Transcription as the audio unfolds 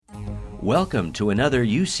Welcome to another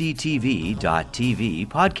UCTV.tv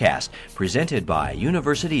podcast presented by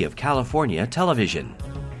University of California Television.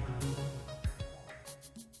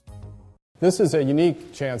 This is a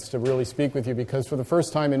unique chance to really speak with you because for the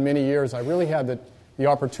first time in many years, I really had the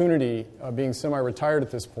opportunity of being semi-retired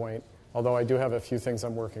at this point, although I do have a few things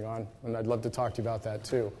I'm working on, and I'd love to talk to you about that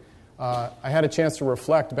too. I had a chance to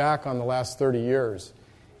reflect back on the last 30 years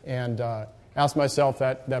and ask myself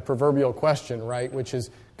that proverbial question, right, which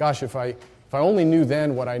is, gosh, if I only knew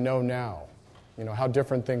then what I know now, how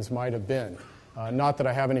different things might have been. Not that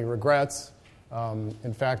I have any regrets.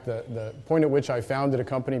 In fact, the point at which I founded a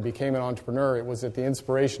company, became an entrepreneur, it was at the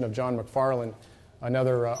inspiration of John McFarlane,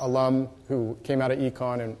 another alum who came out of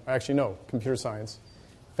computer science.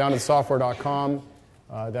 Founded software.com.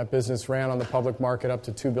 That business ran on the public market up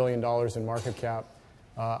to $2 billion in market cap.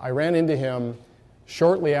 I ran into him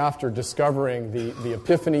shortly after discovering the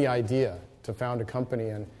epiphany idea to found a company,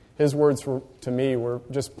 and his words to me were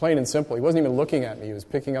just plain and simple. He wasn't even looking at me. He was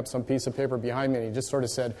picking up some piece of paper behind me, and he just sort of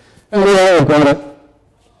said, "I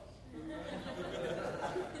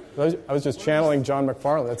was just channeling John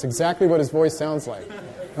McFarlane. That's exactly what his voice sounds like.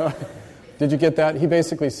 Did you get that? He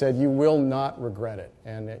basically said, "You will not regret it."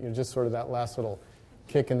 And just sort of that last little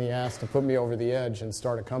kick in the ass to put me over the edge and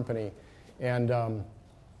start a company. And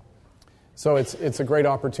so it's a great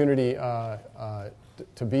opportunity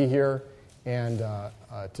to be here and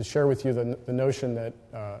to share with you the notion that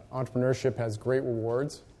entrepreneurship has great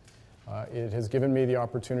rewards. It has given me the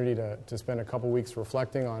opportunity to spend a couple weeks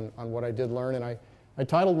reflecting on what I did learn. And I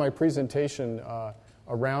titled my presentation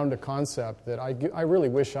around a concept that I really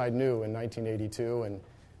wish I knew in 1982 and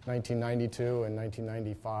 1992 and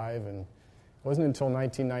 1995. And it wasn't until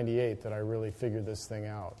 1998 that I really figured this thing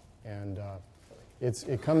out. And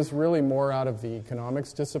it comes really more out of the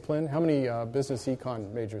economics discipline. How many business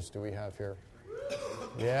econ majors do we have here?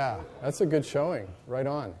 Yeah, that's a good showing. Right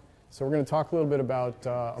on. So we're going to talk a little bit about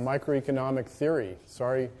a microeconomic theory.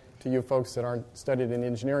 Sorry to you folks that aren't studied in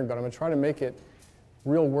engineering, but I'm going to try to make it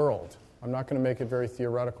real world. I'm not going to make it very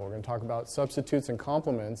theoretical. We're going to talk about substitutes and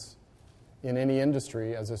complements in any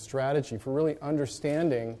industry as a strategy for really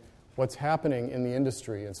understanding what's happening in the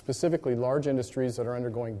industry, and specifically large industries that are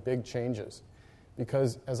undergoing big changes.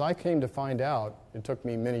 Because as I came to find out, it took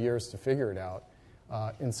me many years to figure it out,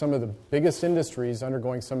 in some of the biggest industries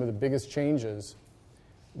undergoing some of the biggest changes,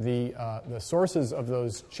 the sources of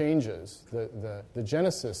those changes, the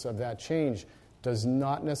genesis of that change does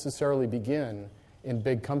not necessarily begin in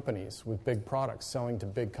big companies with big products selling to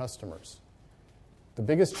big customers. The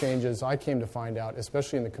biggest changes I came to find out,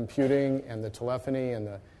 especially in the computing and the telephony and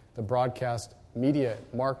the broadcast media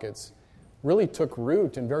markets, really took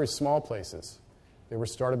root in very small places. They were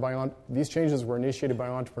started these changes were initiated by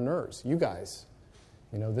entrepreneurs, you guys.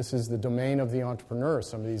 This is the domain of the entrepreneur,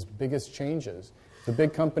 some of these biggest changes. The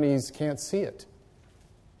big companies can't see it.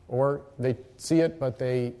 Or they see it, but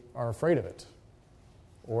they are afraid of it.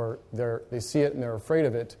 Or they see it and they're afraid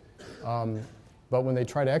of it, but when they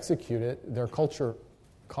try to execute it, their culture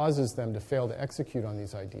causes them to fail to execute on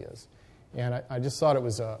these ideas. And I just thought it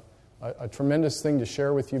was a tremendous thing to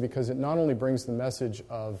share with you because it not only brings the message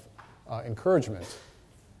of encouragement,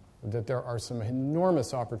 that there are some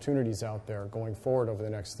enormous opportunities out there going forward over the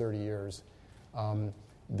next 30 years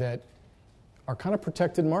that are kind of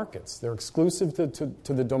protected markets. They're exclusive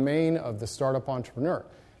to the domain of the startup entrepreneur.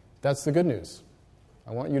 That's the good news.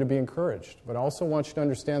 I want you to be encouraged, but I also want you to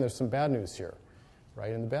understand there's some bad news here,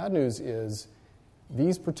 right? And the bad news is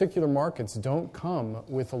these particular markets don't come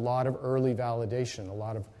with a lot of early validation, a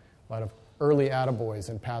lot of early attaboys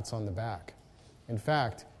and pats on the back. In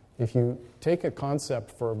fact, if you take a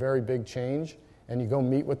concept for a very big change and you go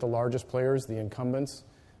meet with the largest players, the incumbents,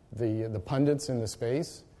 the pundits in the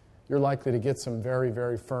space, you're likely to get some very,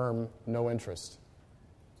 very firm no interest.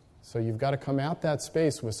 So you've got to come at that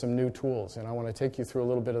space with some new tools, and I want to take you through a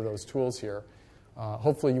little bit of those tools here.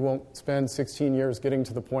 Hopefully you won't spend 16 years getting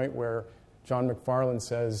to the point where John McFarlane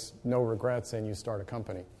says no regrets and you start a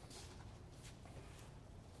company.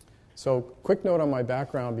 So quick note on my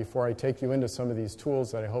background before I take you into some of these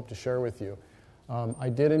tools that I hope to share with you. I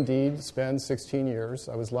did indeed spend 16 years.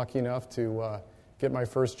 I was lucky enough to get my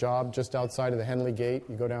first job just outside of the Henley Gate.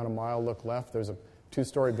 You go down a mile, look left, there's a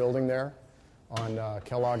 2-story building there on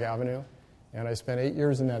Kellogg Avenue. And I spent 8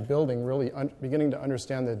 years in that building really beginning to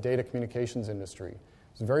understand the data communications industry. I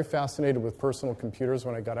was very fascinated with personal computers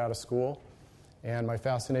when I got out of school. And my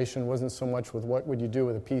fascination wasn't so much with what would you do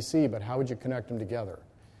with a PC, but how would you connect them together.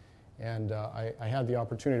 And I had the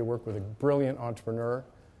opportunity to work with a brilliant entrepreneur.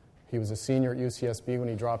 He was a senior at UCSB when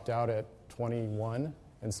he dropped out at 21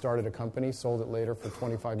 and started a company, sold it later for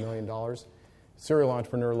 $25 million. His serial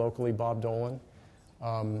entrepreneur locally, Bob Dolan.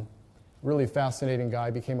 Really fascinating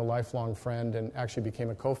guy, became a lifelong friend, and actually became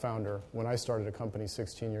a co-founder when I started a company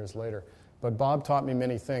 16 years later. But Bob taught me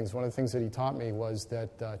many things. One of the things that he taught me was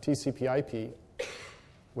that TCP/IP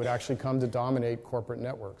would actually come to dominate corporate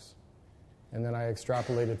networks. And then I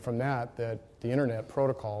extrapolated from that the Internet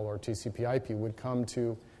Protocol, or TCP/IP, would come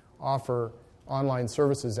to offer online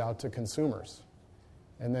services out to consumers.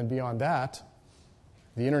 And then beyond that,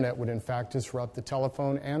 the Internet would in fact disrupt the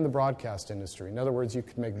telephone and the broadcast industry. In other words, you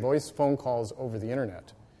could make voice phone calls over the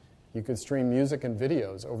Internet. You could stream music and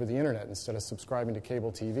videos over the Internet instead of subscribing to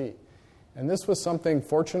cable TV. And this was something,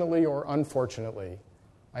 fortunately or unfortunately,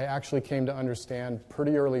 I actually came to understand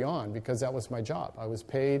pretty early on, because that was my job. I was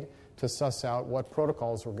paid to suss out what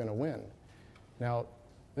protocols were going to win. Now,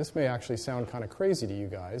 this may actually sound kind of crazy to you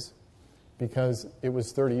guys, because it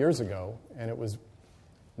was 30 years ago, and it was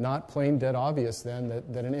not plain dead obvious then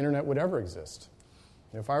that an Internet would ever exist.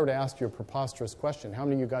 And if I were to ask you a preposterous question, how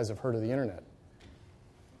many of you guys have heard of the Internet?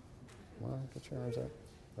 Well, get your arms up.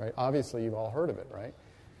 Right? Obviously, you've all heard of it, right?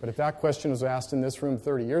 But if that question was asked in this room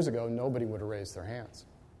 30 years ago, nobody would have raised their hands.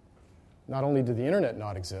 Not only did the Internet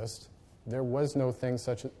not exist, there was no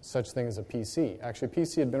such thing as a PC. Actually,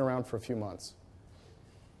 PC had been around for a few months.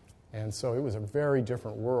 And so it was a very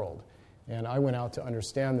different world. And I went out to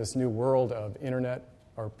understand this new world of Internet,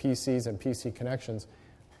 or PCs and PC connections,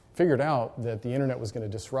 figured out that the Internet was going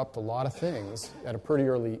to disrupt a lot of things at a pretty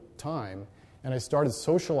early time. And I started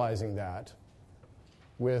socializing that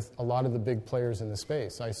with a lot of the big players in the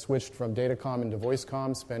space. I switched from datacom into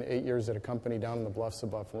voicecom, spent 8 years at a company down in the bluffs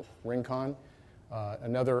above Rincon,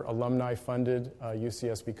 another alumni-funded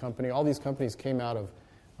UCSB company. All these companies came out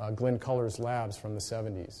of Glenn Culler's labs from the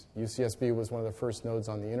 70s. UCSB was one of the first nodes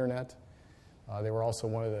on the Internet. They were also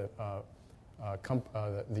one of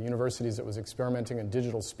the universities that was experimenting in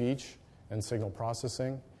digital speech and signal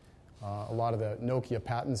processing. A lot of the Nokia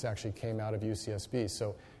patents actually came out of UCSB.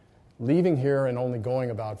 So leaving here and only going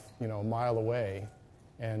about a mile away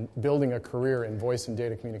and building a career in voice and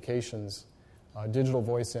data communications, digital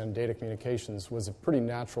voice and data communications, was a pretty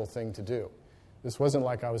natural thing to do. This wasn't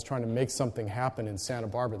like I was trying to make something happen in Santa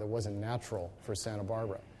Barbara that wasn't natural for Santa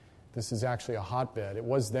Barbara. This is actually a hotbed. It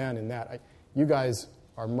was then and that. You guys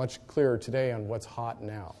are much clearer today on what's hot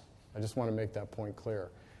now. I just want to make that point clear,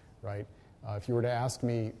 right? If you were to ask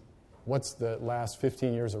me what's the last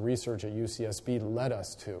 15 years of research at UCSB led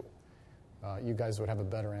us to, you guys would have a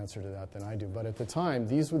better answer to that than I do. But at the time,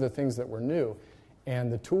 these were the things that were new.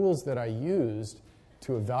 And the tools that I used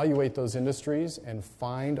to evaluate those industries and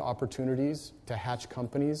find opportunities to hatch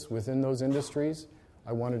companies within those industries,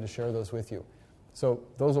 I wanted to share those with you. So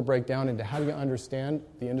those will break down into how do you understand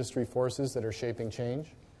the industry forces that are shaping change.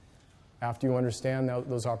 After you understand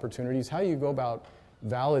those opportunities, how do you go about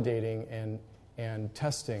validating and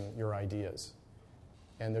testing your ideas?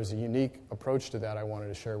 And there's a unique approach to that I wanted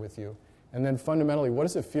to share with you. And then fundamentally, what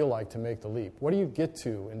does it feel like to make the leap? What do you get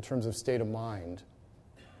to in terms of state of mind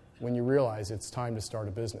when you realize it's time to start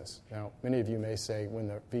a business? Now, many of you may say when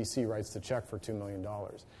the VC writes the check for $2 million.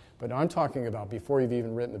 But I'm talking about before you've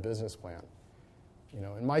even written the business plan.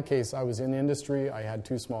 In my case, I was in industry. I had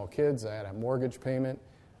 2 small kids. I had a mortgage payment.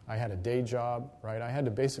 I had a day job, right? I had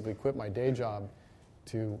to basically quit my day job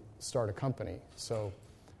to start a company. So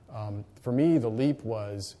for me, the leap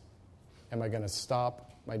was, am I going to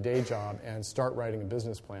stop my day job and start writing a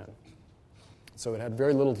business plan? So it had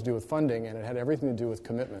very little to do with funding, and it had everything to do with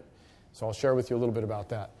commitment. So I'll share with you a little bit about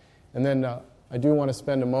that. And then I do want to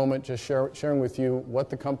spend a moment just sharing with you what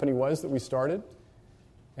the company was that we started.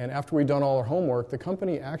 And after we'd done all our homework, the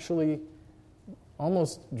company actually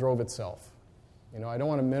almost drove itself. I don't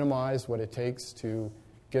want to minimize what it takes to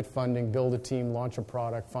get funding, build a team, launch a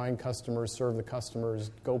product, find customers, serve the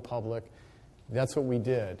customers, go public. That's what we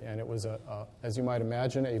did. And it was, as you might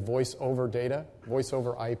imagine, a voice-over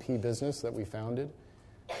IP business that we founded.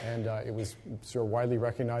 And it was sort of widely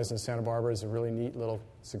recognized in Santa Barbara as a really neat little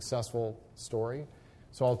successful story.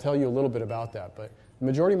 So I'll tell you a little bit about that. But the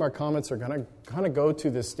majority of my comments are going to kind of go to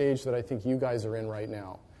this stage that I think you guys are in right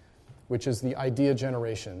now, which is the idea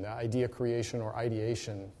generation, the idea creation or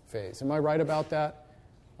ideation phase. Am I right about that?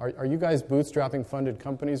 Are you guys bootstrapping funded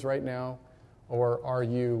companies right now? Or are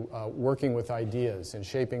you working with ideas and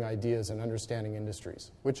shaping ideas and understanding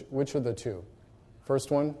industries? Which are the two? First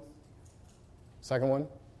one? Second one?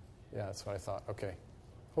 Yeah, that's what I thought. Okay.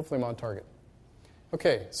 Hopefully I'm on target.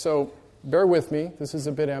 Okay, so bear with me. This is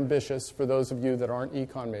a bit ambitious for those of you that aren't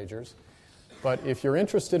econ majors. But if you're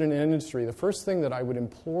interested in an industry, the first thing that I would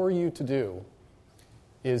implore you to do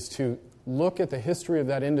is to look at the history of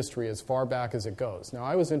that industry as far back as it goes. Now,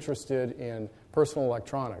 I was interested in personal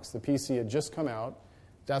electronics. The PC had just come out.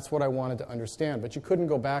 That's what I wanted to understand. But you couldn't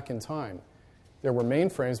go back in time. There were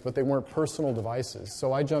mainframes, but they weren't personal devices.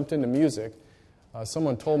 So I jumped into music.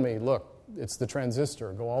 Someone told me, look, it's the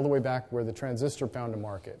transistor. Go all the way back where the transistor found a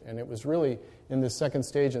market. And it was really in the second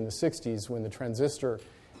stage in the 60s when the transistor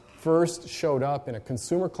first showed up in a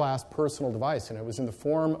consumer class personal device, and it was in the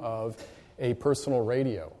form of a personal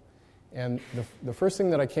radio. And the first thing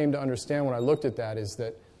that I came to understand when I looked at that is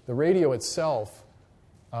that the radio itself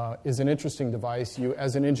is an interesting device. You,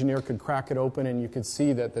 as an engineer, could crack it open and you could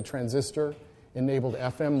see that the transistor enabled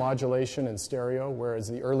FM modulation and stereo, whereas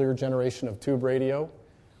the earlier generation of tube radio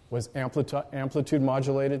was amplitude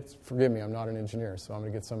modulated. Forgive me, I'm not an engineer, so I'm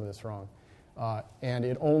going to get some of this wrong. And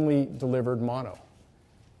it only delivered mono.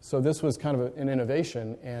 So this was kind of an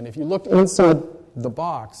innovation. And if you looked inside the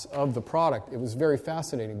box of the product, it was very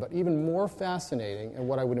fascinating. But even more fascinating, and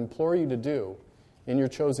what I would implore you to do in your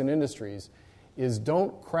chosen industries, is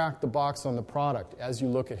don't crack the box on the product as you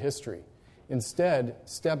look at history. Instead,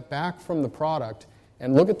 step back from the product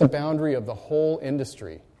and look at the boundary of the whole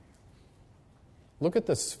industry. Look at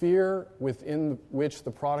the sphere within which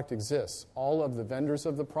the product exists. All of the vendors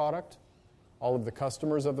of the product, all of the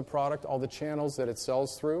customers of the product, all the channels that it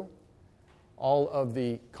sells through, all of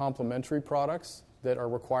the complementary products that are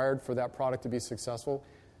required for that product to be successful.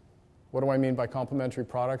 What do I mean by complementary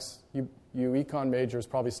products? You econ majors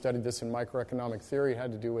probably studied this in microeconomic theory. It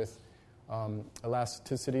had to do with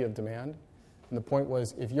elasticity of demand. And the point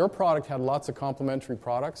was, if your product had lots of complementary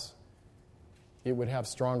products, it would have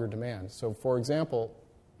stronger demand. So, for example,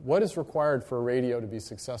 what is required for a radio to be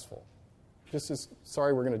successful?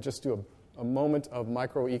 Sorry, we're going to just do a moment of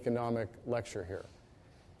microeconomic lecture here.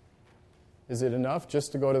 Is it enough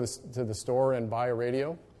just to go to the store and buy a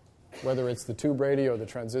radio, whether it's the tube radio or the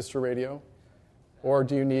transistor radio? Or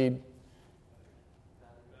do you need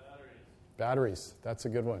batteries? That's a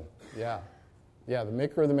good one. Yeah. Yeah, the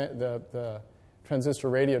maker of the transistor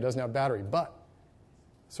radio doesn't have battery, but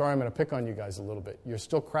sorry, I'm going to pick on you guys a little bit. You're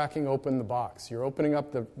still cracking open the box. You're opening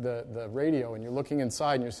up the radio, and you're looking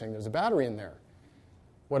inside, and you're saying, there's a battery in there.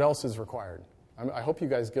 What else is required? I hope you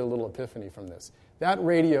guys get a little epiphany from this. That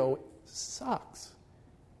radio sucks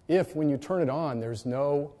if, when you turn it on, there's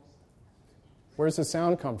no... Where's the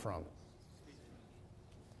sound come from?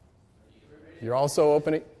 You're also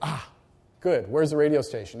opening... Good. Where's the radio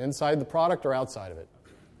station? Inside the product or outside of it?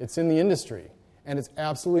 It's in the industry, and it's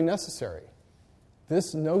absolutely necessary.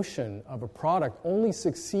 This notion of a product only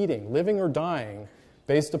succeeding, living or dying,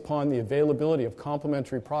 based upon the availability of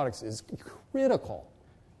complementary products is critical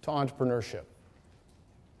to entrepreneurship.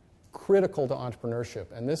 Critical to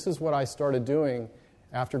entrepreneurship. And this is what I started doing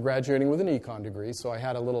after graduating with an econ degree, so I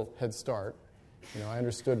had a little head start. I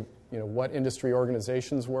understood what industry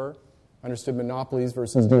organizations were, understood monopolies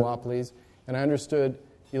versus duopolies, and I understood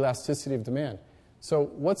elasticity of demand. So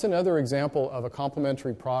what's another example of a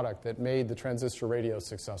complementary product that made the transistor radio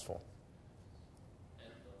successful?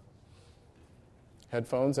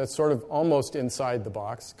 Headphones. That's sort of almost inside the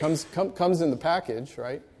box. Comes in the package,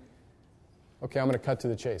 right? Okay, I'm going to cut to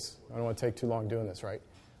the chase. I don't want to take too long doing this, right?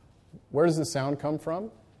 Where does the sound come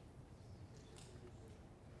from?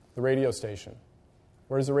 The radio station.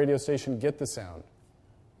 Where does the radio station get the sound?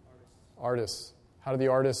 Artists. How do the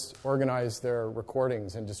artists organize their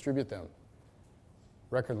recordings and distribute them?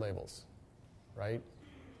 Record labels, right?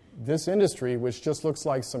 This industry, which just looks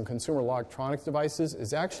like some consumer electronics devices,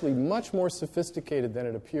 is actually much more sophisticated than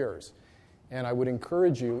it appears. And I would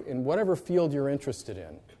encourage you, in whatever field you're interested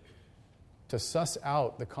in, to suss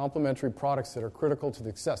out the complementary products that are critical to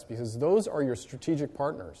success, because those are your strategic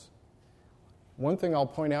partners. One thing I'll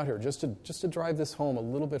point out here, just to drive this home a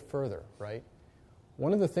little bit further, right?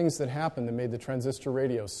 One of the things that happened that made the transistor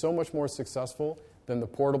radio so much more successful than the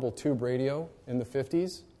portable tube radio in the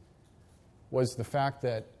 50s was the fact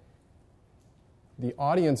that the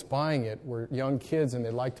audience buying it were young kids and they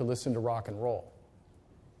liked to listen to rock and roll,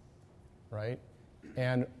 right?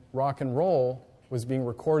 And rock and roll was being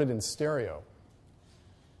recorded in stereo,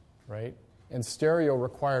 right? And stereo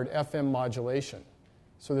required FM modulation.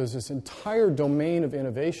 So there's this entire domain of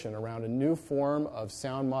innovation around a new form of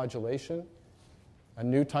sound modulation, a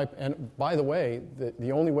new type. And by the way,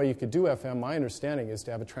 the only way you could do FM, my understanding, is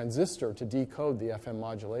to have a transistor to decode the FM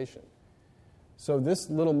modulation. So this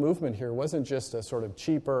little movement here wasn't just a sort of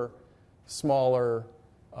cheaper, smaller,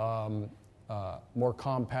 more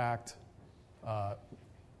compact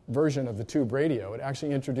version of the tube radio. It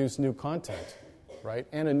actually introduced new content, right,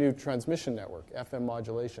 and a new transmission network, FM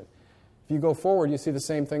modulation. If you go forward, you see the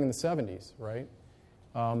same thing in the 70s, right?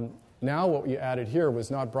 Now what we added here was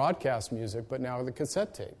not broadcast music, but now the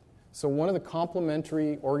cassette tape. So one of the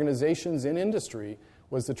complementary organizations in industry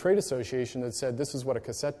was the trade association that said, this is what a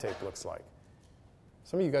cassette tape looks like.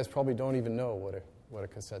 Some of you guys probably don't even know what a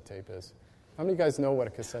cassette tape is. How many of you guys know what a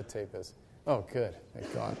cassette tape is? Oh, good.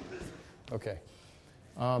 Thank God. Okay.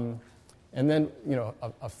 And then,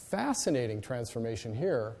 a fascinating transformation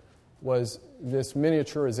here was this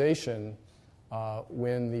miniaturization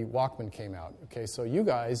when the Walkman came out. Okay, so you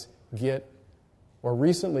guys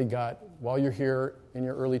recently got, while you're here in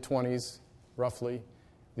your early 20s, roughly,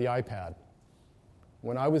 the iPad.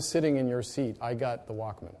 When I was sitting in your seat, I got the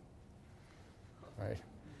Walkman, right?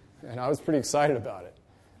 And I was pretty excited about it.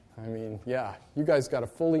 I mean, yeah, you guys got a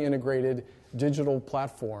fully integrated digital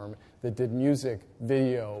platform that did music,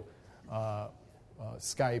 video,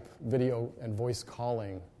 Skype, video and voice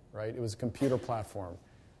calling, right? It was a computer platform,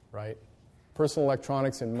 right? Personal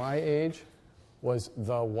electronics in my age was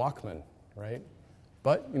the Walkman, right?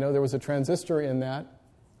 But, there was a transistor in that,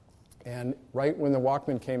 and right when the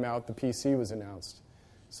Walkman came out, the PC was announced.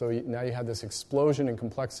 So now you had this explosion in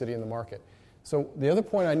complexity in the market. So the other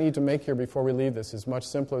point I need to make here before we leave this is much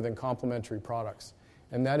simpler than complementary products,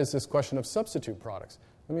 and that is this question of substitute products.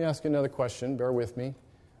 Let me ask you another question. Bear with me.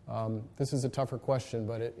 This is a tougher question,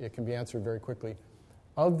 but it can be answered very quickly.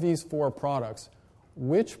 Of these four products,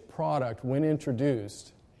 which product, when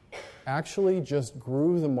introduced, actually just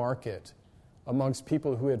grew the market amongst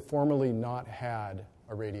people who had formerly not had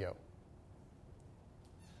a radio?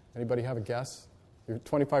 Anybody have a guess? You're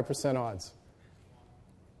 25% odds.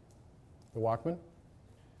 The Walkman?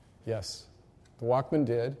 Yes. The Walkman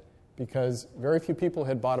did, because very few people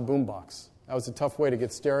had bought a boombox. That was a tough way to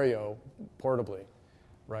get stereo portably,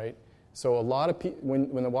 right? So a lot of people,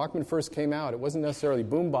 when the Walkman first came out, it wasn't necessarily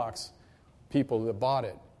boombox people that bought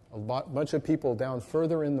it. A bunch of people down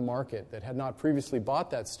further in the market that had not previously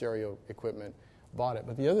bought that stereo equipment bought it.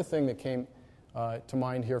 But the other thing that came to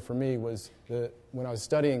mind here for me was when I was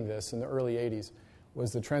studying this in the early 80s,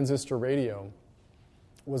 was the transistor radio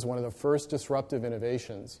was one of the first disruptive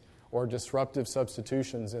innovations or disruptive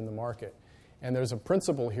substitutions in the market. And there's a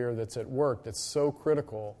principle here that's at work that's so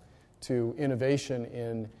critical to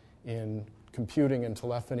innovation in computing and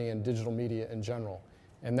telephony and digital media in general.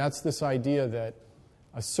 And that's this idea that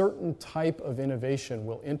a certain type of innovation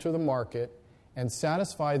will enter the market and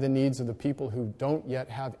satisfy the needs of the people who don't yet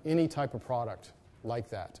have any type of product like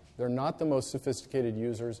that. They're not the most sophisticated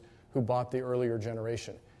users who bought the earlier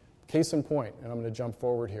generation. Case in point, and I'm going to jump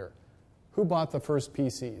forward here. Who bought the first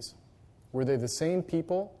PCs? Were they the same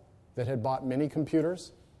people that had bought mini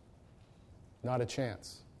computers? Not a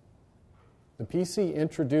chance. The PC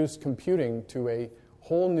introduced computing to a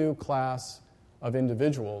whole new class of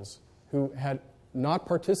individuals who had not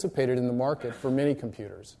participated in the market for mini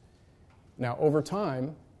computers. Now, over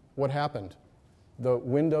time, what happened? The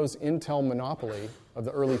Windows Intel monopoly of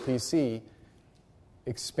the early PC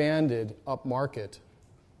expanded up market.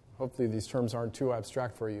 Hopefully these terms aren't too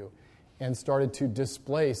abstract for you, and started to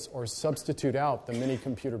displace or substitute out the mini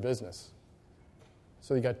computer business.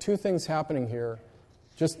 So you got two things happening here.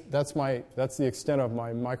 That's the extent of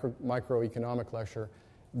my microeconomic lecture.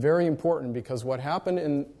 Very important, because what happened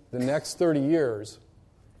in the next 30 years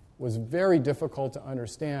was very difficult to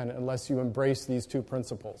understand unless you embrace these two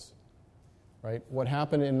principles. Right? What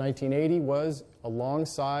happened in 1980 was,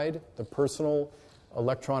 alongside the personal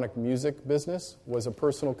electronic music business, was a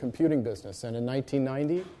personal computing business. And in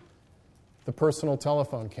 1990, the personal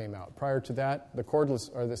telephone came out. Prior to that, the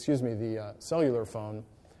cellular phone,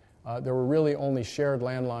 there were really only shared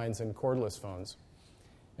landlines and cordless phones.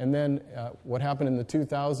 And then what happened in the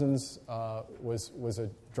 2000s was a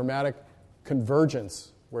dramatic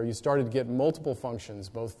convergence where you started to get multiple functions,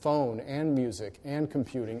 both phone and music and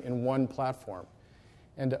computing, in one platform.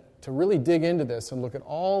 And to really dig into this and look at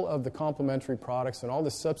all of the complementary products and all the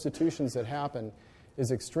substitutions that happen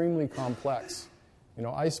is extremely complex.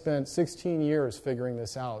 I spent 16 years figuring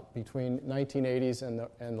this out between 1980s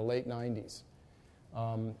and the late 90s.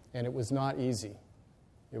 And it was not easy.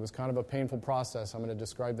 It was kind of a painful process. I'm going to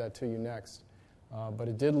describe that to you next. But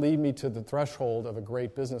it did lead me to the threshold of a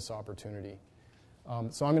great business opportunity.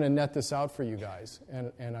 So I'm going to net this out for you guys.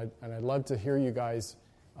 And I'd love to hear you guys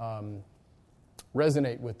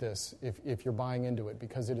resonate with this if you're buying into it,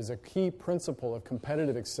 because it is a key principle of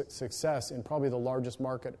competitive success in probably the largest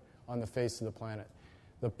market on the face of the planet.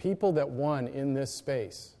 The people that won in this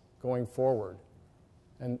space going forward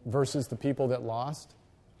and versus the people that lost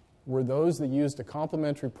were those that used a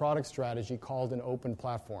complementary product strategy called an open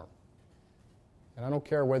platform. And I don't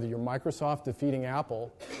care whether you're Microsoft defeating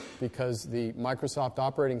Apple because the Microsoft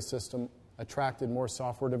operating system attracted more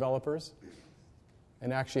software developers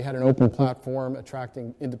and actually had an open platform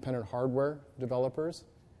attracting independent hardware developers.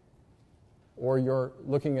 Or you're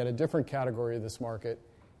looking at a different category of this market,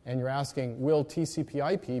 and you're asking, will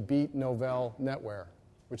TCP/IP beat Novell NetWare?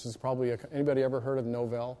 Which is probably, anybody ever heard of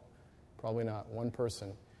Novell? Probably not, one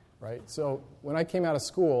person, right? So when I came out of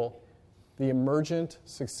school, the emergent,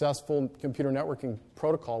 successful computer networking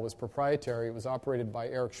protocol was proprietary. It was operated by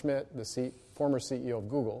Eric Schmidt, the former CEO of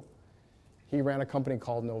Google. He ran a company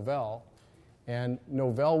called Novell, and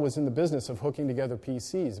Novell was in the business of hooking together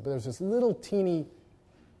PCs. But there's this little teeny,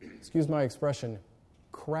 excuse my expression,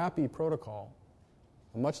 crappy protocol,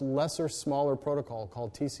 a much lesser, smaller protocol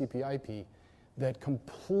called TCP/IP that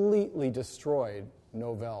completely destroyed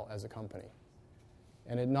Novell as a company.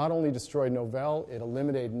 And it not only destroyed Novell, it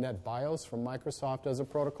eliminated NetBIOS from Microsoft as a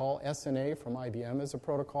protocol, SNA from IBM as a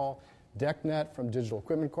protocol, DECnet from Digital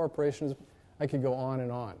Equipment Corporation. I could go on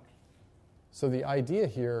and on. So the idea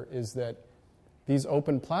here is that these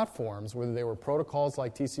open platforms, whether they were protocols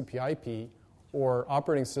like TCP/IP or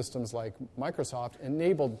operating systems like Microsoft,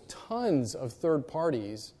 enabled tons of third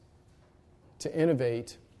parties to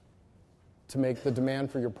innovate to make the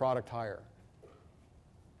demand for your product higher.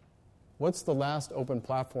 What's the last open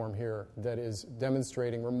platform here that is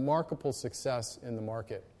demonstrating remarkable success in the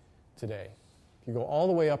market today? If you go all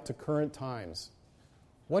the way up to current times,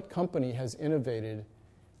 what company has innovated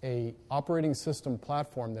an operating system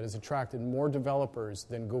platform that has attracted more developers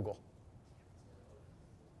than Google?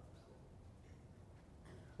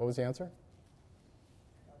 What was the answer?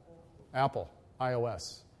 Apple,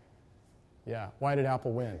 iOS. Yeah, why did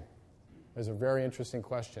Apple win? There's a very interesting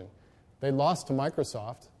question. They lost to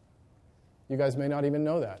Microsoft. You guys may not even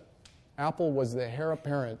know that. Apple was the heir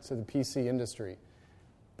apparent to the PC industry.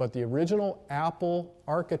 But the original Apple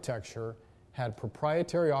architecture had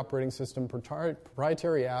proprietary operating system,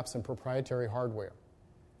 proprietary apps, and proprietary hardware.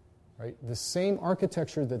 Right? The same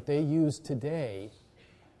architecture that they use today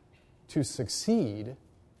to succeed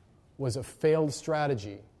was a failed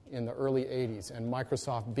strategy in the early 80s, and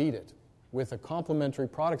Microsoft beat it with a complementary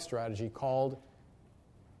product strategy called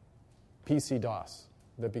PC-DOS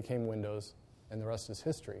that became Windows, and the rest is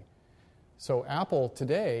history. So Apple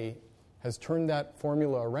today has turned that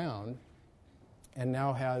formula around and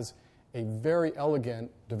now has a very elegant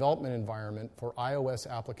development environment for iOS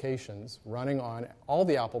applications running on all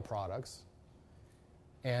the Apple products,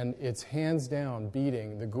 and it's hands down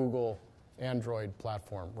beating the Google Android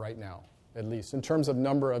platform right now, at least, in terms of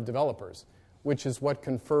number of developers, which is what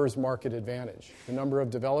confers market advantage. The number of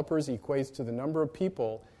developers equates to the number of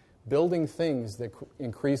people building things that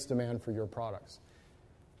increase demand for your products.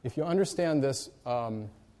 If you understand this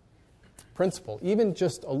principle, even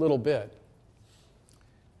just a little bit,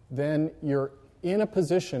 then you're in a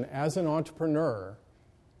position as an entrepreneur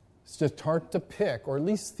to start to pick, or at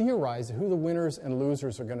least theorize, who the winners and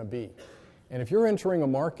losers are going to be. And if you're entering a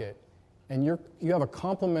market and you have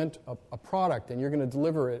a product and you're going to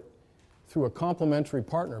deliver it through a complementary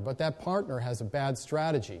partner, but that partner has a bad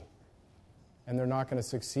strategy and they're not going to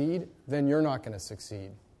succeed, then you're not going to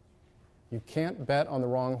succeed. You can't bet on the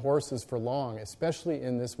wrong horses for long, especially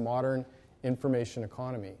in this modern information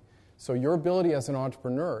economy. So your ability as an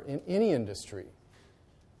entrepreneur in any industry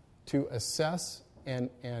to assess and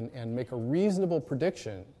make a reasonable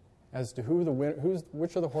prediction as to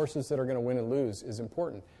which are the horses that are going to win and lose is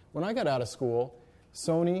important. When I got out of school,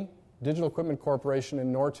 Sony, Digital Equipment Corporation,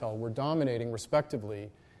 and Nortel were dominating, respectively,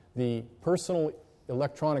 the personal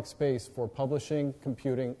electronic space for publishing,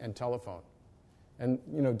 computing, and telephone. And,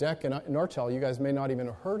 DEC and Nortel, you guys may not even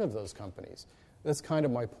have heard of those companies. That's kind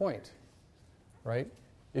of my point, right?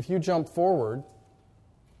 If you jump forward,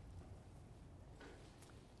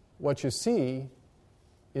 what you see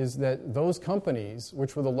is that those companies,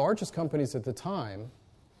 which were the largest companies at the time,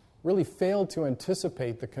 really failed to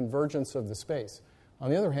anticipate the convergence of the space. On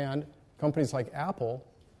the other hand, companies like Apple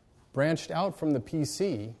branched out from the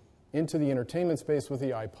PC into the entertainment space with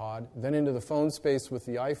the iPod, then into the phone space with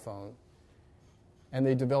the iPhone, and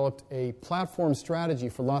they developed a platform strategy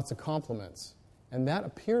for lots of complements. And that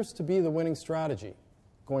appears to be the winning strategy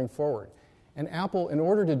going forward. And Apple, in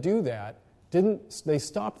order to do that, they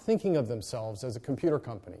stopped thinking of themselves as a computer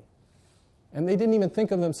company. And they didn't even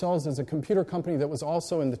think of themselves as a computer company that was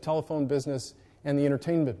also in the telephone business and the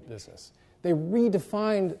entertainment business. They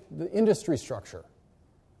redefined the industry structure.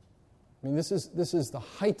 I mean, this is the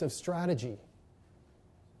height of strategy.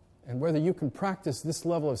 And whether you can practice this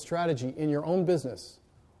level of strategy in your own business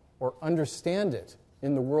or understand it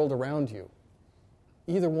in the world around you,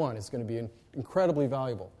 either one is going to be incredibly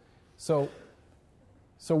valuable. So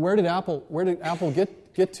where did Apple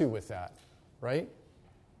get to with that, right?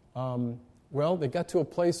 Well, they got to a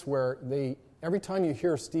place where every time you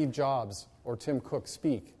hear Steve Jobs or Tim Cook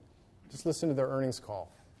speak, just listen to their earnings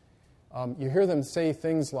call. You hear them say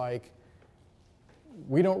things like,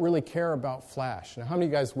 we don't really care about Flash. Now, how many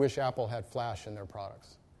of you guys wish Apple had Flash in their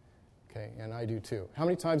products? Okay, and I do too. How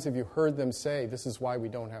many times have you heard them say, this is why we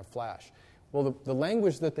don't have Flash? Well, the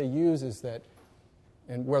language that they use is that,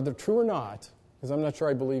 and whether true or not, because I'm not sure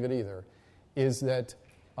I believe it either, is that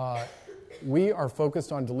we are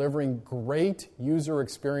focused on delivering great user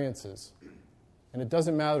experiences. And it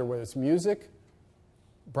doesn't matter whether it's music,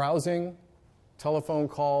 browsing, telephone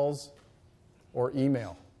calls, or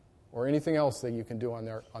email, or anything else that you can do on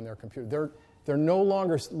their computer. They're no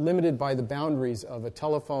longer limited by the boundaries of a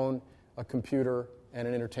telephone, a computer, and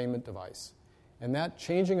an entertainment device. And that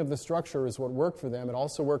changing of the structure is what worked for them. It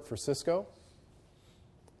also worked for Cisco.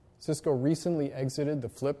 Cisco recently exited the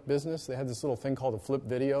flip business. They had this little thing called a flip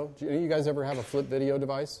video. Do you guys ever have a flip video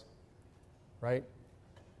device? Right?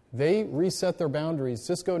 They reset their boundaries.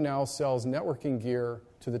 Cisco now sells networking gear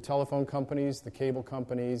to the telephone companies, the cable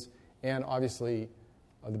companies, and obviously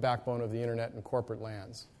the backbone of the internet and corporate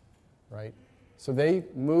lands. Right? So they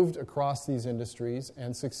moved across these industries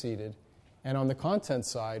and succeeded. And on the content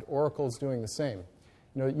side, Oracle's doing the same.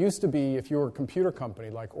 You know, it used to be if you were a computer company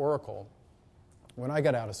like Oracle, when I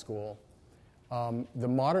got out of school, the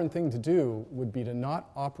modern thing to do would be to not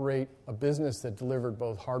operate a business that delivered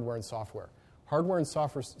both hardware and software. Hardware and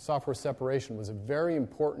software separation was a very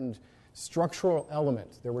important structural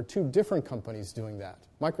element. There were two different companies doing that.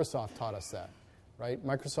 Microsoft taught us that, right?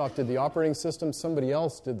 Microsoft did the operating system, somebody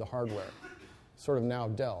else did the hardware. Sort of now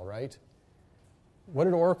Dell, right? What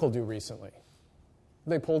did Oracle do recently?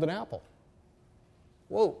 They pulled an Apple.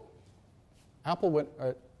 Whoa.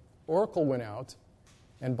 Oracle went out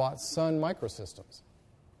and bought Sun Microsystems.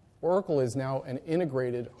 Oracle is now an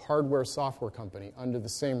integrated hardware-software company under the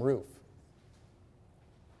same roof.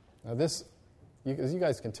 Now this, as you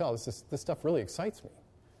guys can tell, this stuff really excites me.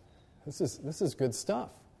 This is good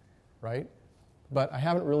stuff, right? But I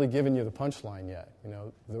haven't really given you the punchline yet. You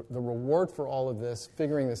know, the reward for all of this,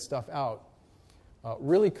 figuring this stuff out,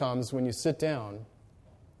 really comes when you sit down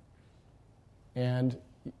and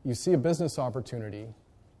you see a business opportunity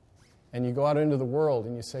and you go out into the world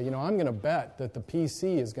and you say, you know, I'm going to bet that the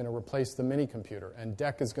PC is going to replace the mini computer and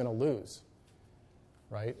DEC is going to lose,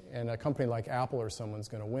 right? And a company like Apple or someone's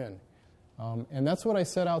going to win. And that's what I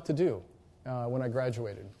set out to do when I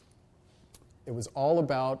graduated. It was all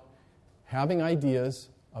about having ideas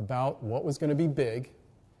about what was going to be big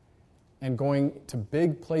and going to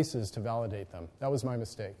big places to validate them. That was my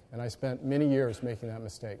mistake. And I spent many years making that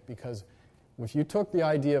mistake because if you took the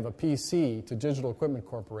idea of a PC to Digital Equipment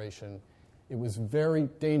Corporation, it was very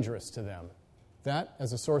dangerous to them. That,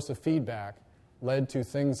 as a source of feedback, led to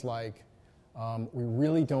things like, we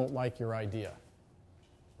really don't like your idea,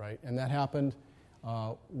 right? And that happened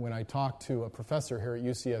when I talked to a professor here at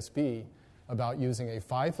UCSB about using a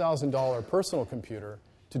 $5,000 personal computer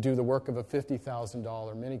to do the work of a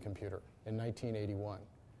 $50,000 mini computer in 1981.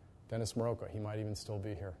 Dennis Morocco, he might even still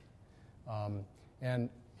be here. And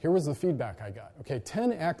here was the feedback I got. Okay,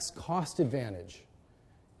 10x cost advantage.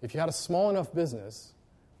 If you had a small enough business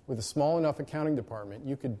with a small enough accounting department,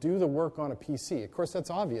 you could do the work on a PC. Of course, that's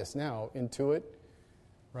obvious now. Intuit,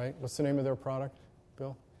 right? What's the name of their product,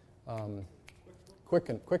 Bill?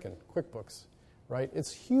 QuickBooks, right?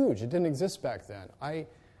 It's huge. It didn't exist back then. I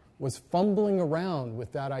was fumbling around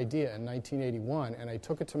with that idea in 1981, and I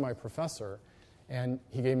took it to my professor, and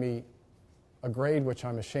he gave me a grade which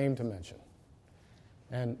I'm ashamed to mention.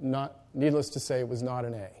 And needless to say, it was not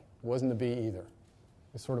an A. It wasn't a B either.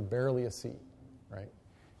 It was sort of barely a C, right?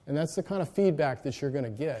 And that's the kind of feedback that you're going to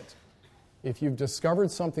get if you've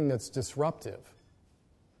discovered something that's disruptive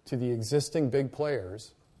to the existing big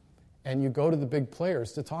players, and you go to the big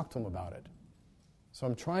players to talk to them about it. So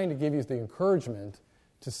I'm trying to give you the encouragement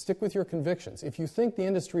to stick with your convictions. If you think the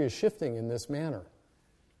industry is shifting in this manner,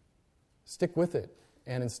 stick with it.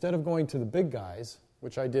 And instead of going to the big guys,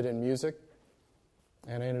 which I did in music,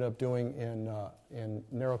 and I ended up doing in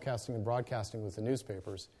narrowcasting and broadcasting with the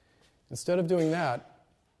newspapers, instead of doing that,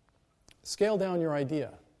 scale down your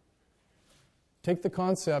idea. Take the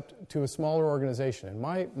concept to a smaller organization. And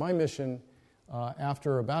my mission,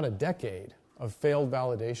 after about a decade of failed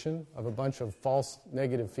validation, of a bunch of false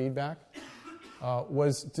negative feedback,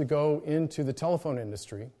 was to go into the telephone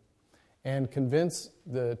industry and convince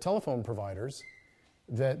the telephone providers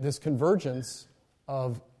that this convergence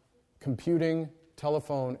of computing,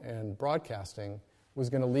 telephone, and broadcasting was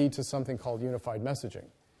going to lead to something called unified messaging.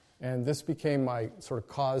 And this became my sort of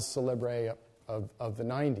cause célèbre of the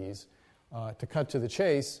 90s. To cut to the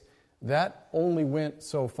chase, that only went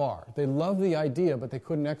so far. They loved the idea, but they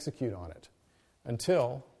couldn't execute on it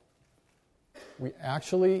until we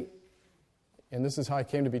actually and this is how I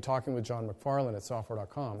came to be talking with John McFarlane at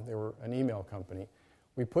software.com. They were an email company.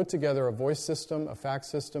 We put together a voice system, a fax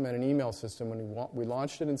system, and an email system when we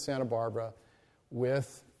launched it in Santa Barbara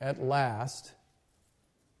with, at last,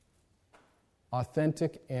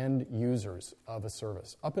 authentic end users of a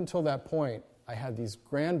service. Up until that point, I had these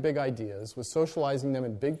grand big ideas, was socializing them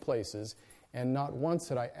in big places, and not once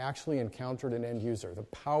had I actually encountered an end user. The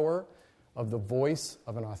power of the voice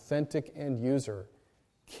of an authentic end user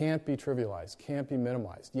can't be trivialized, can't be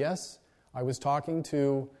minimized. Yes, I was talking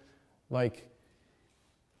to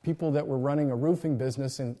people that were running a roofing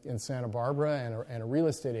business in Santa Barbara and a real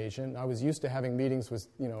estate agent. I was used to having meetings with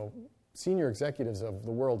senior executives of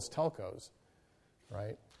the world's telcos,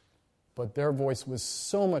 right? But their voice was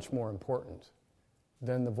so much more important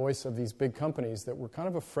than the voice of these big companies that were kind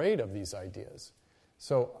of afraid of these ideas.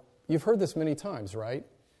 So you've heard this many times, right?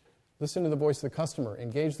 Listen to the voice of the customer,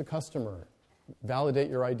 engage the customer, validate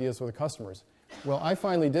your ideas with the customers. Well, I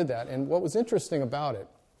finally did that, and what was interesting about it,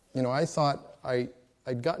 I thought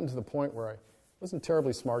I'd gotten to the point where I wasn't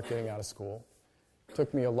terribly smart getting out of school. It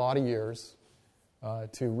took me a lot of years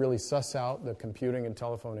to really suss out the computing and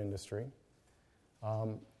telephone industry.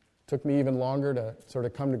 Took me even longer to sort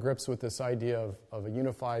of come to grips with this idea of a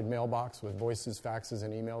unified mailbox with voices, faxes,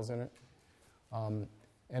 and emails in it.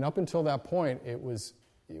 And up until that point,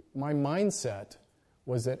 my mindset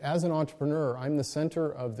was that as an entrepreneur, I'm the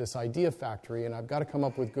center of this idea factory, and I've got to come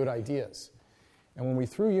up with good ideas. And when we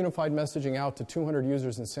threw unified messaging out to 200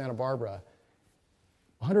 users in Santa Barbara,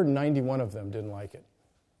 191 of them didn't like it.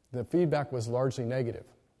 The feedback was largely negative,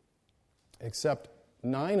 except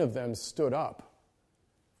 9 of them stood up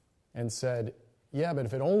and said, yeah, but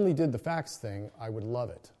if it only did the fax thing, I would love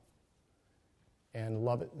it. And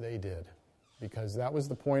love it they did, because that was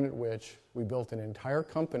the point at which we built an entire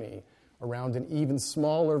company around an even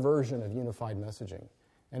smaller version of unified messaging.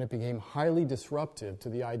 And it became highly disruptive to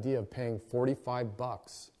the idea of paying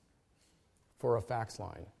 $45 for a fax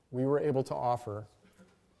line. We were able to offer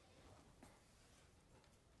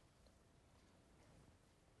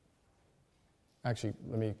Actually,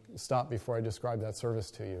 let me stop before I describe that service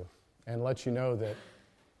to you and let you know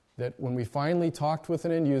that when we finally talked with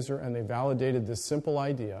an end user and they validated this simple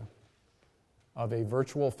idea of a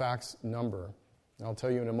virtual fax number, and I'll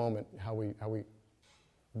tell you in a moment how we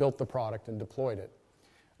built the product and deployed it,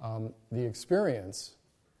 the experience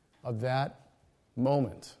of that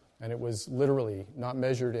moment, and it was literally not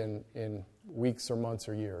measured in weeks or months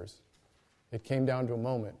or years, it came down to a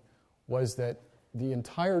moment, was that the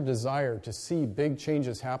entire desire to see big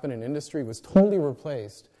changes happen in industry was totally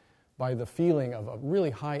replaced by the feeling of a really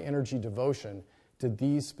high energy devotion to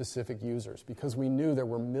these specific users, because we knew there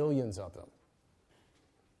were millions of them.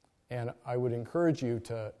 And I would encourage you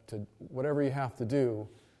to whatever you have to do,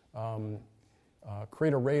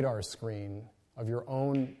 create a radar screen of your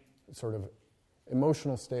own sort of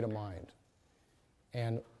emotional state of mind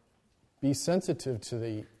and be sensitive to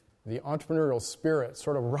the entrepreneurial spirit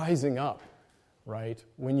sort of rising up, right,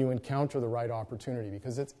 when you encounter the right opportunity,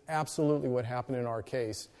 because it's absolutely what happened in our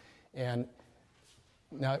case. And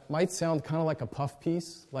now it might sound kind of like a puff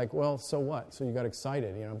piece, like, well, so what? So you got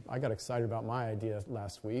excited. I got excited about my idea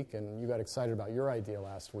last week, and you got excited about your idea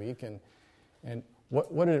last week, and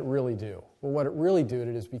what did it really do? Well, what it really did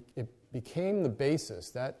is it became the basis,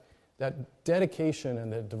 that dedication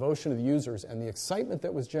and the devotion of the users and the excitement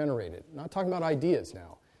that was generated. Not talking about ideas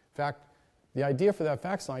now. In fact, the idea for that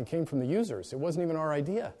fax line came from the users. It wasn't even our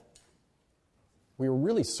idea. We were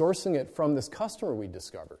really sourcing it from this customer we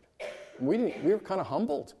discovered. And we were kind of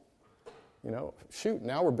humbled. Now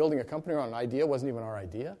we're building a company around an idea. It wasn't even our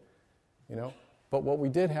idea. But what we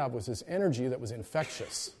did have was this energy that was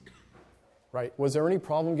infectious. Right? Was there any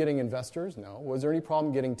problem getting investors? No. Was there any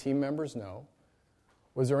problem getting team members? No.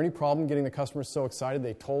 Was there any problem getting the customers so excited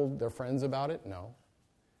they told their friends about it? No.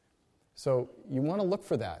 So you want to look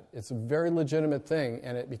for that. It's a very legitimate thing,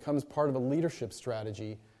 and it becomes part of a leadership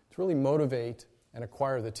strategy to really motivate and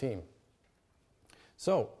acquire the team.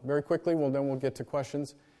 So very quickly, then we'll get to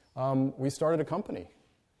questions. We started a company,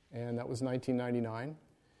 and that was 1999.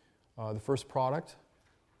 The first product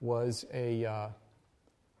was a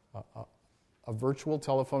virtual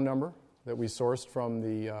telephone number that we sourced from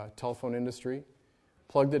the telephone industry,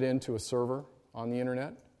 plugged it into a server on the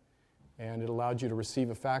internet, and it allowed you to receive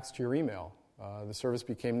a fax to your email. The service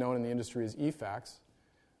became known in the industry as eFax.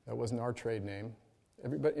 That wasn't our trade name.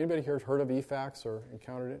 Anybody here heard of eFax or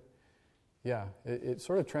encountered it? Yeah, it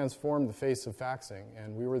sort of transformed the face of faxing,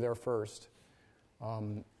 and we were there first.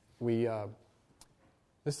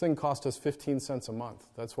 This thing cost us 15 cents a month.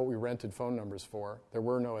 That's what we rented phone numbers for. There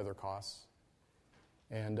were no other costs.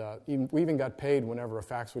 And we even got paid whenever a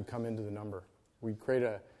fax would come into the number. We created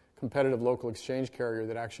a competitive local exchange carrier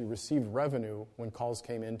that actually received revenue when calls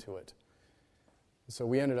came into it. So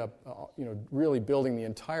we ended up really building the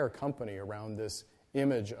entire company around this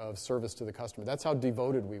image of service to the customer. That's how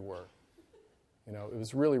devoted we were. It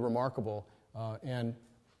was really remarkable. And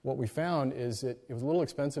what we found is that it was a little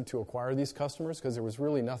expensive to acquire these customers because there was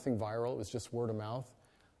really nothing viral. It was just word of mouth.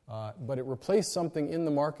 But it replaced something in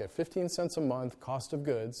the market, 15 cents a month cost of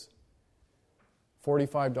goods,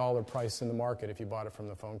 $45 price in the market if you bought it from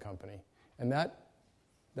the phone company. And that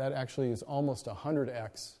actually is almost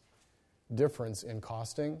 100x difference in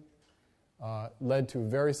costing, led to a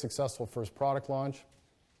very successful first product launch.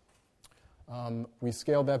 We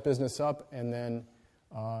scaled that business up, and then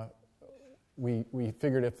we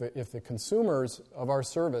figured if the consumers of our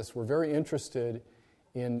service were very interested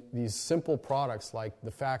in these simple products like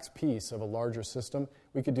the fax piece of a larger system,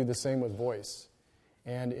 we could do the same with voice.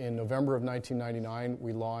 And in November of 1999,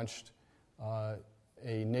 we launched a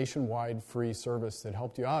nationwide free service that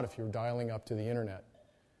helped you out if you were dialing up to the internet.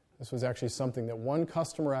 This was actually something that one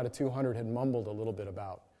customer out of 200 had mumbled a little bit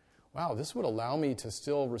about. Wow, this would allow me to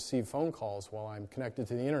still receive phone calls while I'm connected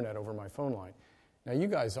to the internet over my phone line. Now, you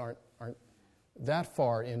guys aren't that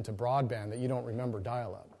far into broadband that you don't remember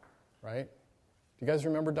dial-up, right? Do you guys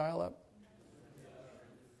remember dial-up?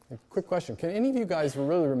 A quick question. Can any of you guys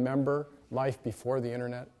really remember life before the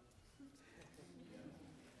internet?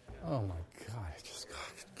 Oh, my God.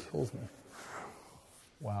 It kills me.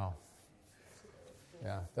 Wow.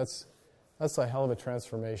 Yeah, that's a hell of a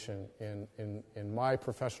transformation in my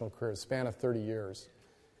professional career, a span of 30 years,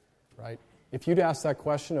 right? If you'd asked that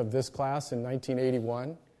question of this class in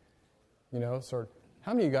 1981,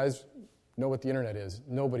 how many of you guys know what the internet is?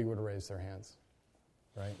 Nobody would have raised their hands,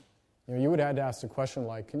 right? You would have had to ask a question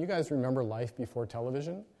like, can you guys remember life before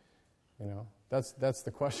television? That's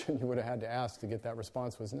the question you would have had to ask to get that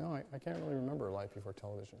response was, no, I can't really remember life before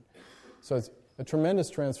television. So it's a tremendous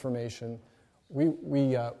transformation.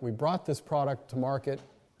 We brought this product to market,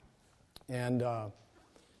 and the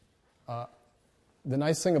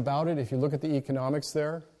nice thing about it, if you look at the economics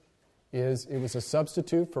there, is it was a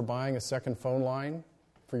substitute for buying a second phone line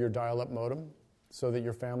for your dial-up modem so that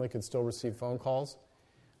your family could still receive phone calls.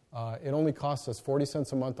 It only cost us 40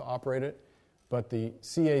 cents a month to operate it, but the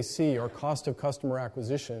CAC, or cost of customer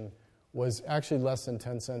acquisition, was actually less than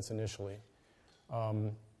 10 cents initially.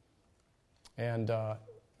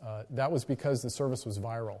 That was because the service was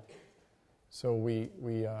viral. So we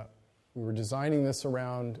were designing this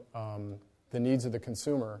around the needs of the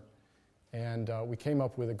consumer, and we came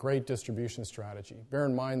up with a great distribution strategy. Bear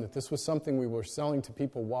in mind that this was something we were selling to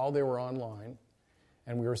people while they were online,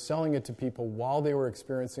 and we were selling it to people while they were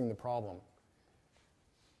experiencing the problem.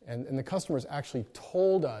 And the customers actually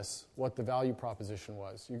told us what the value proposition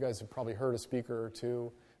was. You guys have probably heard a speaker or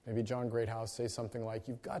two, maybe John Greathouse, say something like,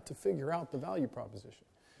 you've got to figure out the value proposition.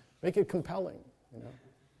 Make it compelling.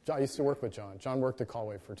 I used to work with John. John worked at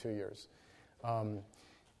Callway for 2 years.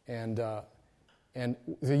 And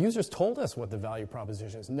the users told us what the value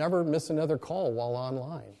proposition is. Never miss another call while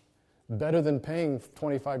online. Better than paying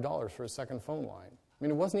 $25 for a second phone line. I mean,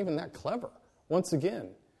 it wasn't even that clever. Once again,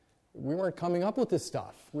 we weren't coming up with this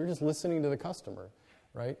stuff. We were just listening to the customer,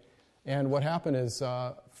 right? And what happened is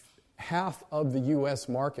half of the U.S.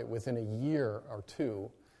 market within a year or two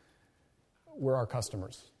were our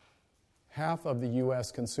customers. Half of the U.S.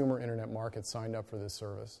 consumer internet market signed up for this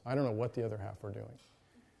service. I don't know what the other half were doing,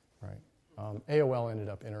 right? AOL ended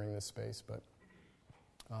up entering this space, but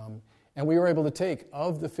and we were able to take,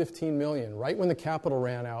 of the 15 million, right when the capital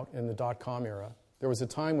ran out in the dot-com era, there was a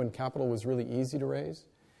time when capital was really easy to raise,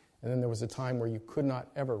 and then there was a time where you could not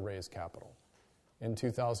ever raise capital in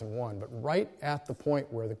 2001. But right at the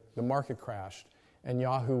point where the market crashed and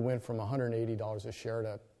Yahoo went from $180 a share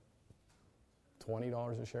to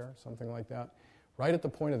 $20 a share, something like that, right at the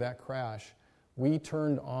point of that crash, we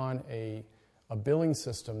turned on a billing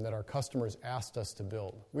system that our customers asked us to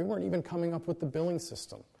build. We weren't even coming up with the billing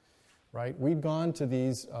system, right? We'd gone to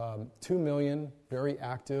these 2 million very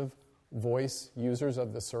active voice users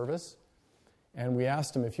of the service, and we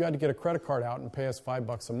asked them, if you had to get a credit card out and pay us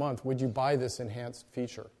 $5 a month, would you buy this enhanced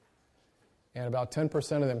feature? And about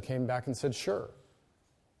 10% of them came back and said, sure.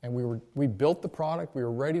 And we built the product, we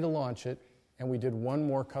were ready to launch it, and we did one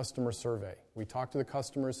more customer survey. We talked to the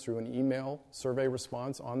customers through an email survey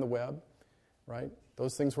response on the web, right?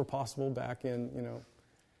 Those things were possible back in,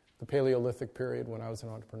 the Paleolithic period when I was an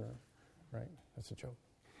entrepreneur, right? That's a joke.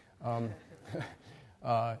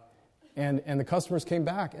 And the customers came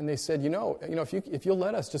back and they said, if you'll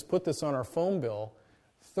let us just put this on our phone bill,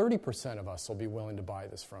 30% of us will be willing to buy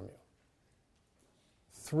this from you.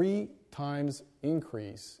 3 times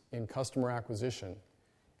increase in customer acquisition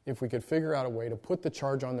if we could figure out a way to put the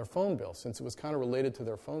charge on their phone bill, since it was kind of related to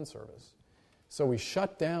their phone service. So we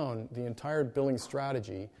shut down the entire billing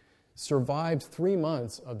strategy, survived 3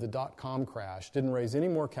 months of the dot-com crash, didn't raise any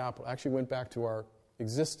more capital, actually went back to our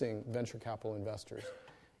existing venture capital investors.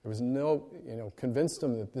 There was no, convinced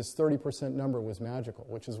them that this 30% number was magical,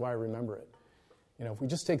 which is why I remember it. If we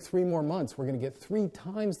just take 3 more months, we're going to get 3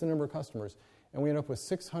 times the number of customers. And we end up with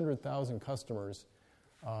 600,000 customers,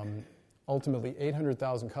 ultimately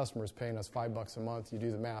 800,000 customers paying us $5 a month. You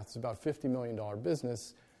do the math, it's about $50 million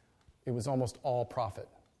business. It was almost all profit,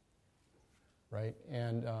 right?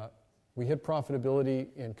 And we hit profitability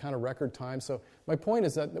in kind of record time. So my point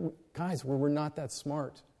is that, guys, we're not that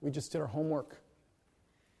smart. We just did our homework.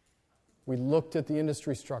 We looked at the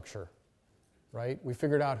industry structure, right? We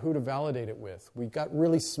figured out who to validate it with. We got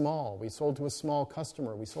really small. We sold to a small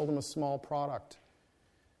customer. We sold them a small product.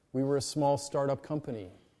 We were a small startup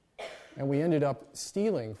company. And we ended up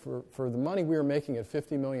stealing for the money we were making at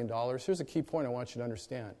 $50 million. Here's a key point I want you to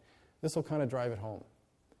understand. This will kind of drive it home.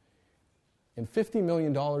 In $50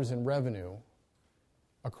 million in revenue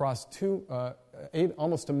across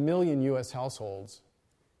almost 1 million U.S. households,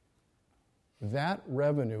 that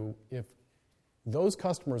revenue, if those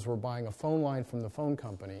customers were buying a phone line from the phone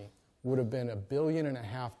company, would have been $1.5 billion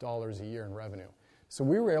a year in revenue. So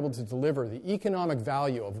we were able to deliver the economic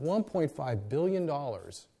value of $1.5 billion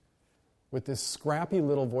with this scrappy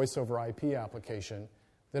little voice over IP application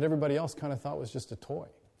that everybody else kind of thought was just a toy,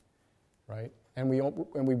 right? And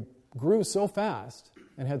we grew so fast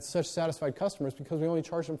and had such satisfied customers because we only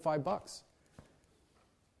charged them $5.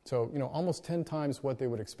 So, almost 10 times what they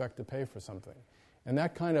would expect to pay for something. And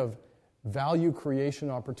that kind of value creation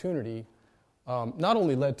opportunity not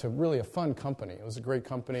only led to really a fun company. It was a great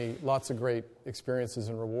company, lots of great experiences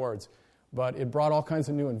and rewards, but it brought all kinds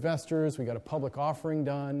of new investors. We got a public offering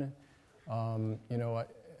done.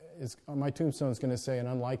 My tombstone is going to say an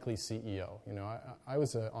unlikely CEO. I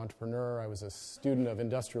was an entrepreneur. I was a student of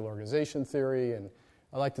industrial organization theory, and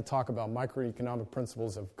I like to talk about microeconomic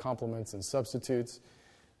principles of complements and substitutes,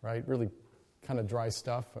 right? Really kind of dry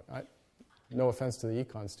stuff. No offense to the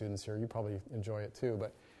econ students here. You probably enjoy it too.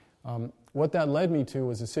 But what that led me to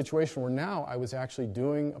was a situation where now I was actually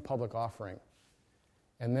doing a public offering.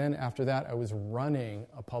 And then after that, I was running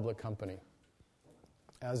a public company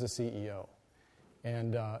as a CEO.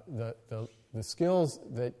 And the skills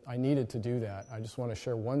that I needed to do that, I just want to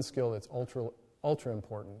share one skill that's ultra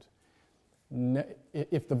important.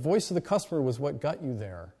 If the voice of the customer was what got you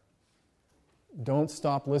there, don't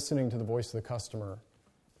stop listening to the voice of the customer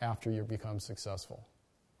after you become successful.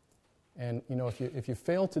 And if you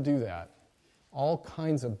fail to do that, all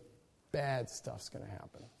kinds of bad stuff's going to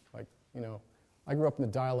happen. Like, I grew up in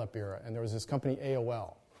the dial-up era, and there was this company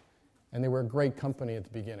AOL, and they were a great company at the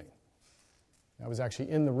beginning. I was actually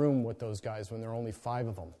in the room with those guys when there were only 5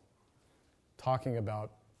 of them, talking about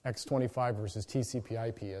X25 versus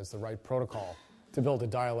TCP/IP as the right protocol to build a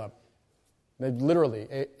dial-up. They literally,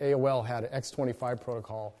 AOL had an X25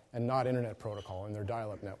 protocol and not Internet protocol in their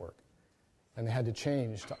dial-up network. And they had to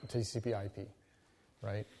change to TCP/IP,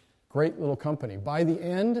 right? Great little company. By the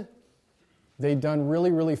end, they'd done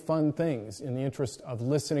really, really fun things in the interest of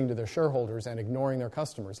listening to their shareholders and ignoring their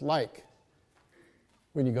customers. Like,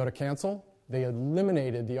 when you go to cancel, they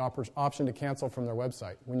eliminated the option to cancel from their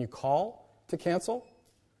website. When you call to cancel,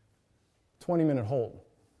 20-minute hold.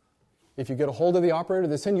 If you get a hold of the operator,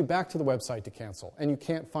 they send you back to the website to cancel, and you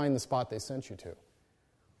can't find the spot they sent you to.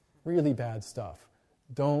 Really bad stuff.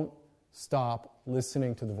 Don't stop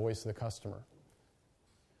listening to the voice of the customer.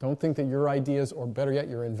 Don't think that your ideas, or better yet,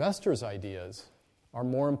 your investors' ideas, are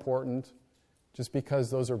more important just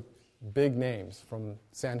because those are big names from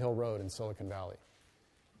Sand Hill Road in Silicon Valley.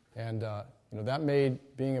 And that made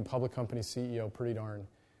being a public company CEO pretty darn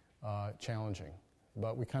challenging.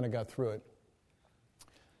 But we kind of got through it.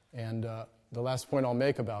 And the last point I'll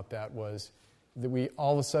make about that was that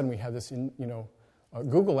all of a sudden we had this,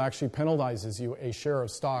 Google actually penalizes you a share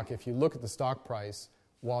of stock if you look at the stock price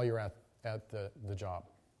while you're at the job.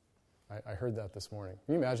 I heard that this morning.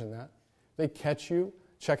 Can you imagine that? They catch you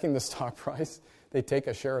checking the stock price. They take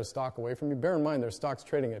a share of stock away from you. Bear in mind, their stock's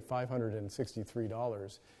trading at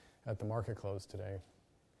 $563 at the market close today.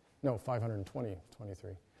 No, $523.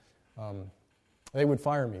 They would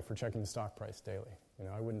fire me for checking the stock price daily.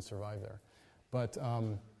 I wouldn't survive there. But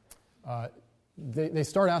they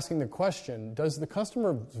start asking the question, does the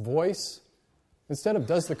customer's voice, instead of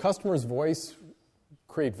does the customer's voice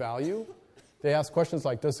create value, they ask questions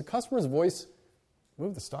like, does the customer's voice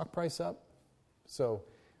move the stock price up? So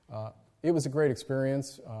it was a great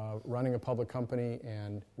experience running a public company,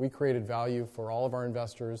 and we created value for all of our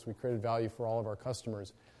investors. We created value for all of our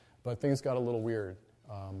customers. But things got a little weird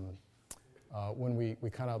when we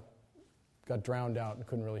kind of got drowned out and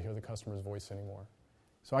couldn't really hear the customer's voice anymore.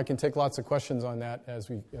 So I can take lots of questions on that as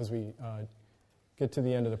we get to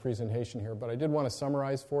the end of the presentation here. But I did want to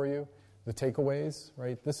summarize for you the takeaways,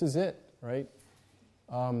 right? This is it, right?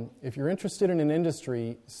 If you're interested in an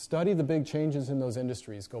industry, study the big changes in those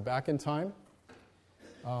industries. Go back in time.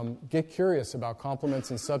 Get curious about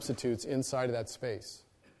complements and substitutes inside of that space.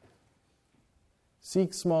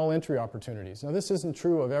 Seek small entry opportunities. Now, this isn't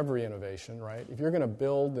true of every innovation, right? If you're going to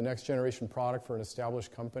build the next generation product for an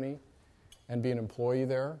established company and be an employee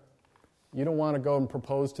there, you don't want to go and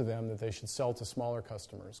propose to them that they should sell to smaller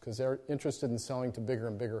customers because they're interested in selling to bigger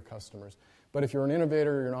and bigger customers. But if you're an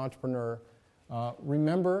innovator, you're an entrepreneur,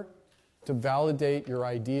 remember to validate your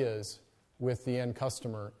ideas with the end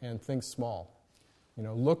customer and think small.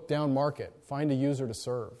 Look down market, find a user to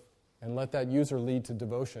serve, and let that user lead to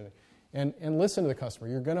devotion. And listen to the customer.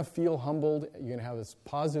 You're going to feel humbled. You're going to have this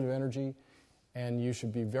positive energy, and you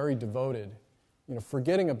should be very devoted,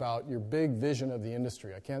 forgetting about your big vision of the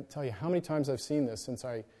industry. I can't tell you how many times I've seen this since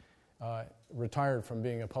I retired from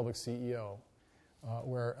being a public CEO,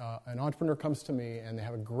 where an entrepreneur comes to me and they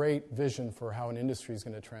have a great vision for how an industry is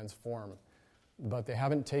going to transform, but they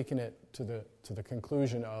haven't taken it to the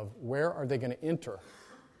conclusion of where are they going to enter?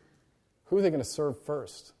 Who are they going to serve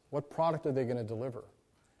first? What product are they going to deliver?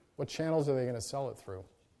 What channels are they going to sell it through?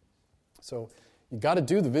 So you've got to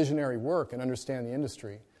do the visionary work and understand the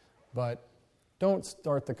industry, but don't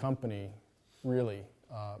start the company, really.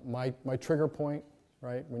 My trigger point,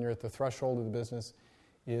 right, when you're at the threshold of the business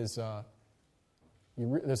is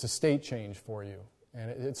there's a state change for you,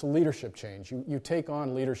 and it's a leadership change. You take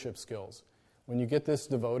on leadership skills. When you get this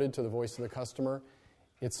devoted to the voice of the customer,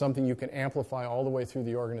 it's something you can amplify all the way through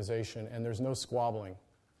the organization, and there's no squabbling.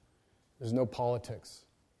 There's no politics.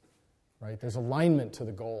 Right? There's alignment to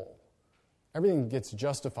the goal. Everything gets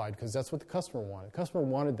justified because that's what the customer wanted. The customer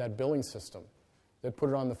wanted that billing system that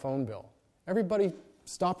put it on the phone bill. Everybody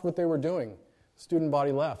stopped what they were doing. Student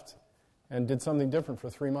body left and did something different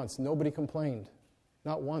for 3 months. Nobody complained.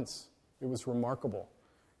 Not once. It was remarkable.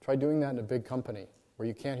 Try doing that in a big company where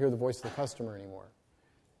you can't hear the voice of the customer anymore.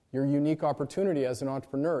 Your unique opportunity as an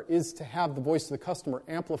entrepreneur is to have the voice of the customer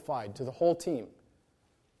amplified to the whole team.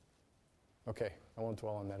 Okay. I won't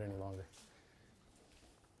dwell on that any longer.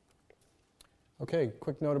 Okay,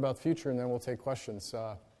 quick note about the future, and then we'll take questions.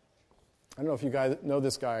 I don't know if you guys know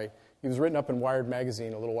this guy. He was written up in Wired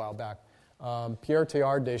magazine a little while back. Pierre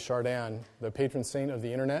Teilhard de Chardin, the patron saint of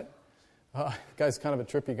the internet. The guy's kind of a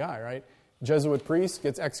trippy guy, right? Jesuit priest,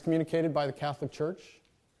 gets excommunicated by the Catholic Church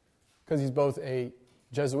because he's both a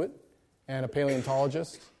Jesuit and a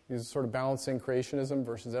paleontologist. He's sort of balancing creationism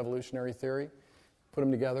versus evolutionary theory. Put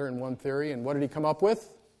them together in one theory, and what did he come up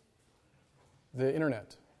with? The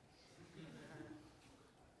internet.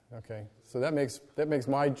 Okay, so that makes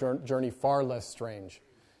my journey far less strange.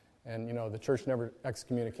 And, the church never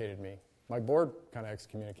excommunicated me. My board kind of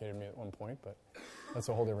excommunicated me at one point, but that's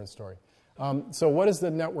a whole different story. So what does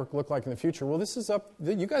the network look like in the future? Well, this is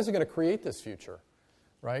you guys are going to create this future,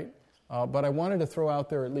 right? But I wanted to throw out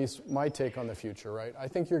there at least my take on the future, right? I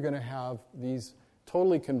think you're going to have these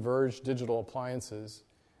totally converged digital appliances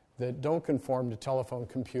that don't conform to telephone,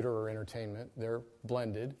 computer, or entertainment. They're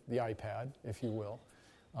blended, the iPad, if you will.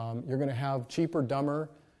 You're going to have cheaper, dumber,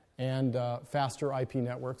 and faster IP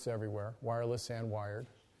networks everywhere, wireless and wired,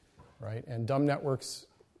 right? And dumb networks,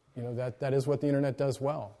 that is what the internet does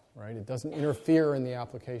well, right? It doesn't interfere in the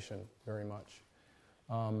application very much.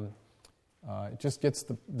 It just gets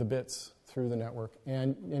the bits through the network.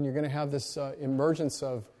 And you're going to have this emergence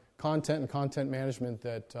of content and content management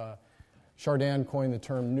that Chardin coined the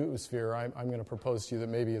term noosphere. I'm going to propose to you that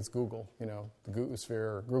maybe it's Google, the goosphere,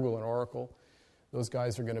 or Google and Oracle. Those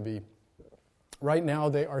guys are going to be, right now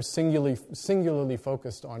they are singularly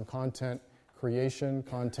focused on content creation,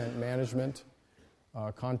 content management,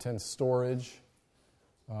 content storage,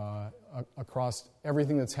 across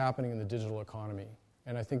everything that's happening in the digital economy.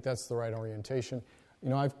 And I think that's the right orientation.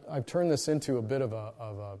 I've turned this into a bit of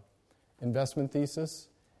a investment thesis.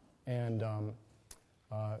 And,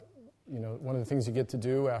 one of the things you get to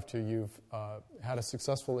do after you've had a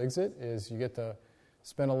successful exit is you get to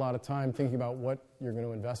spend a lot of time thinking about what you're going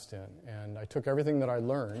to invest in. And I took everything that I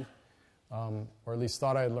learned, or at least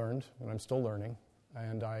thought I had learned, and I'm still learning,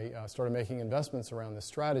 and I started making investments around this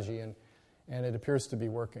strategy, and it appears to be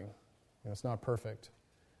working. It's not perfect,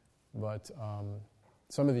 but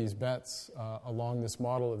some of these bets along this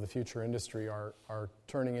model of the future industry are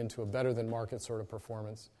turning into a better-than-market sort of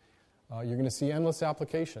performance. You're going to see endless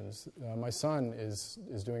applications. My son is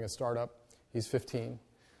doing a startup. He's 15.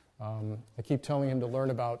 I keep telling him to learn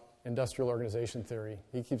about industrial organization theory.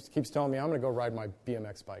 He keeps telling me, I'm going to go ride my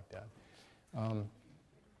BMX bike, Dad.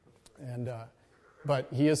 But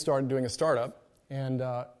he has started doing a startup, and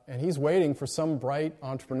he's waiting for some bright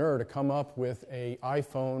entrepreneur to come up with a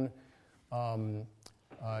iPhone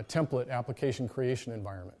template application creation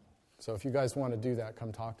environment. So if you guys want to do that,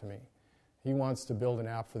 come talk to me. He wants to build an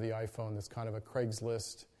app for the iPhone that's kind of a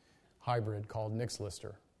Craigslist hybrid called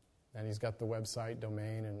Nixlister. And he's got the website,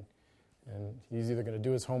 domain, and he's either going to do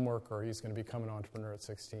his homework or he's going to become an entrepreneur at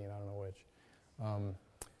 16. I don't know which.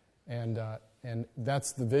 And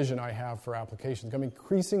that's the vision I have for applications. It's going to be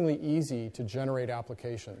increasingly easy to generate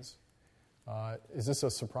applications. Is this a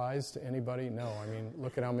surprise to anybody? No. I mean,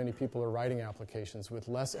 look at how many people are writing applications with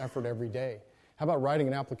less effort every day. How about writing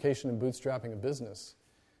an application and bootstrapping a business?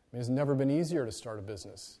 I mean, it's never been easier to start a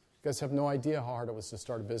business. You guys have no idea how hard it was to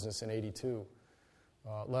start a business in '82,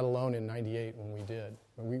 let alone in '98 when we did.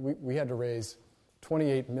 We had to raise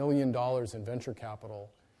 $28 million in venture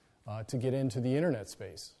capital to get into the internet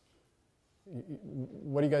space.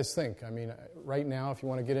 What do you guys think? I mean, right now, if you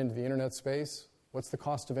want to get into the internet space, what's the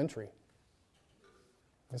cost of entry?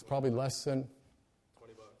 It's probably less than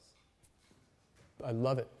 $20. I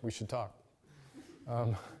love it. We should talk.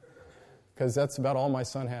 Because that's about all my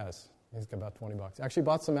son has. He's got about $20. Actually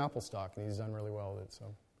bought some Apple stock, and he's done really well with it,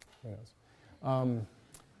 so who knows.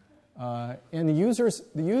 And the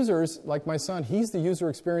users, like my son, he's the user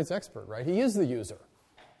experience expert, right? He is the user.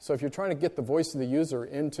 So if you're trying to get the voice of the user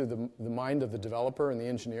into the mind of the developer and the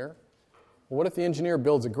engineer, well, what if the engineer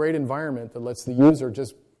builds a great environment that lets the user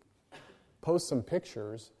just post some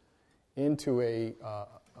pictures into a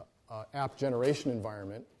app generation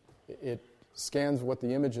environment? It scans what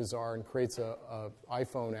the images are and creates a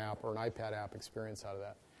iPhone app or an iPad app experience out of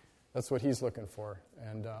that. That's what he's looking for,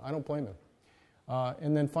 and I don't blame him.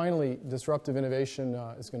 And then finally, disruptive innovation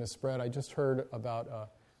is going to spread. I just heard about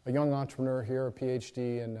a young entrepreneur here, a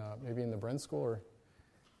PhD in maybe in the Brent School or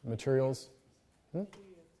materials.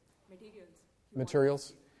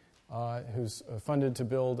 Materials, who's funded to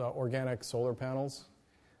build organic solar panels.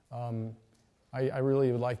 I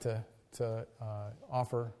really would like to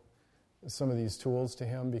offer some of these tools to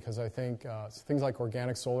him because I think things like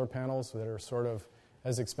organic solar panels that are sort of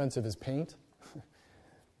as expensive as paint,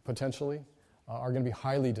 potentially, are going to be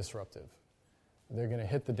highly disruptive. They're going to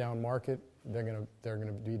hit the down market. They're going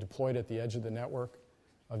to be deployed at the edge of the network,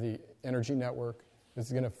 of the energy network.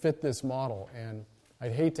 It's going to fit this model, and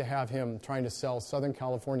I'd hate to have him trying to sell Southern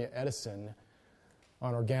California Edison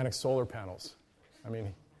on organic solar panels. I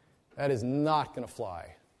mean, that is not going to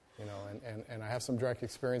fly. You know, and I have some direct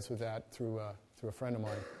experience with that through a friend of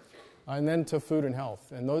mine. And then to food and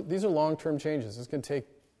health. And these are long-term changes. It's going to take,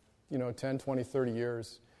 10, 20, 30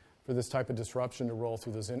 years for this type of disruption to roll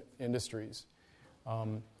through those industries.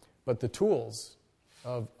 But the tools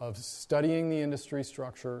of studying the industry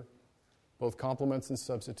structure, both complements and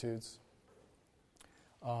substitutes,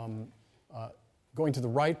 going to the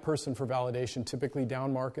right person for validation, typically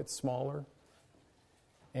down market, smaller,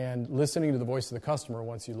 and listening to the voice of the customer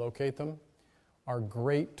once you locate them are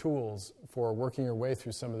great tools for working your way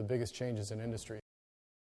through some of the biggest changes in industry.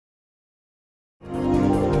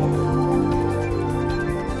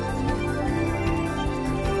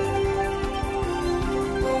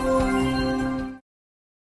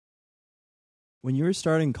 When you were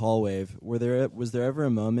starting CallWave, was there ever a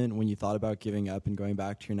moment when you thought about giving up and going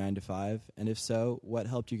back to your 9 to 5? And if so, what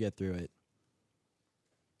helped you get through it?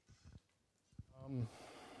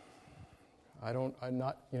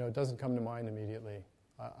 It doesn't come to mind immediately.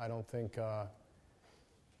 I don't think,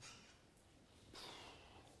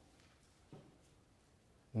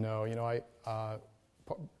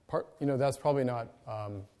 that's probably not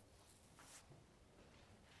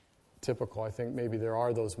typical. I think maybe there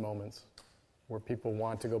are those moments where people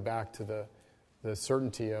want to go back to the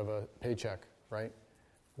certainty of a paycheck, right?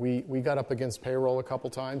 We got up against payroll a couple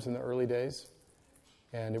times in the early days,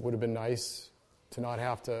 and it would have been nice to not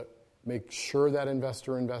have to make sure that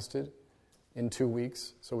investor invested in 2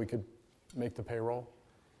 weeks so we could make the payroll.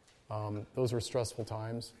 Those were stressful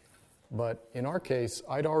times. But in our case,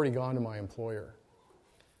 I'd already gone to my employer,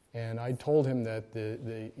 and I told him that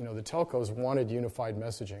the telcos wanted unified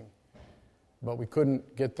messaging, but we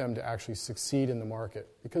couldn't get them to actually succeed in the market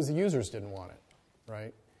because the users didn't want it,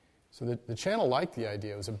 right? So the channel liked the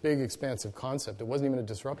idea. It was a big, expansive concept. It wasn't even a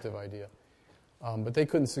disruptive idea. But they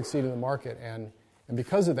couldn't succeed in the market, and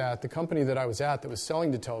because of that, the company that I was at that was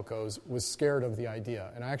selling to telcos was scared of the idea.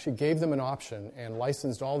 And I actually gave them an option and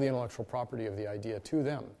licensed all the intellectual property of the idea to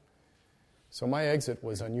them. So my exit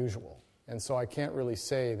was unusual. And so I can't really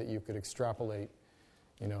say that you could extrapolate,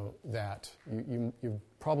 that. You're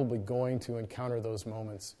probably going to encounter those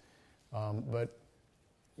moments. But,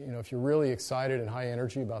 if you're really excited and high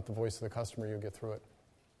energy about the voice of the customer, you'll get through it.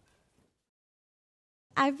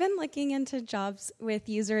 I've been looking into jobs with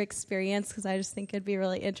user experience because I just think it'd be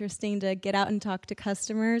really interesting to get out and talk to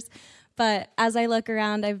customers. But as I look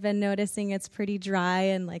around, I've been noticing it's pretty dry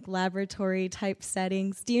and like laboratory type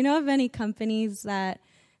settings. Do you know of any companies that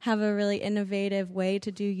have a really innovative way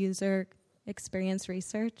to do user experience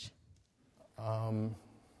research?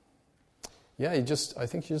 Yeah, I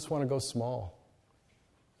think you just want to go small.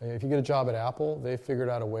 If you get a job at Apple, they figured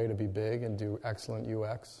out a way to be big and do excellent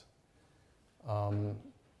UX.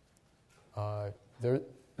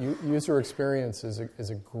 User experience is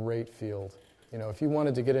a great field. If you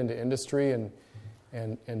wanted to get into industry and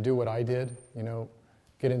do what I did,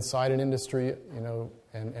 get inside an industry,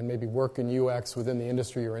 and maybe work in UX within the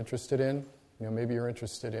industry you're interested in. Maybe you're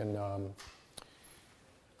interested in,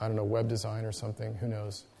 web design or something. Who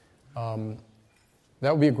knows?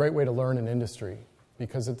 That would be a great way to learn an industry,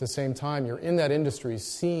 because at the same time, you're in that industry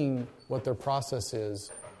seeing what their process is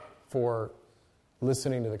for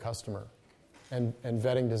listening to the customer and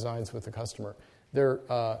vetting designs with the customer. There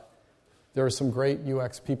are some great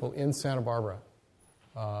UX people in Santa Barbara.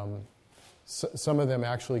 Some of them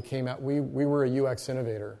actually came out. We were a UX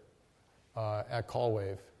innovator at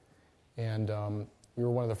CallWave, and we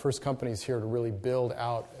were one of the first companies here to really build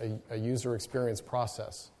out a user experience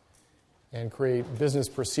process and create business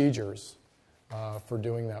procedures for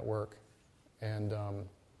doing that work. And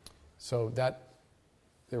so there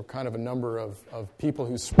were kind of a number of people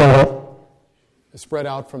who spread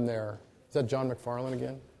out from there. Is that John McFarlane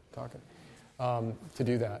again talking? To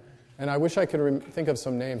do that. And I wish I could think of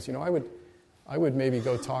some names. I would maybe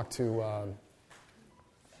go talk to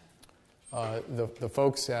the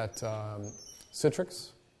folks at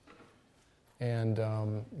Citrix and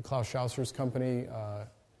Klaus Schausser's company.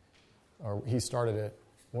 He started it,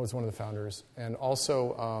 was one of the founders. And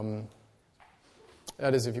also,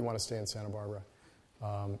 that is if you want to stay in Santa Barbara.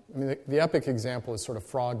 The epic example is sort of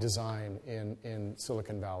fraud design in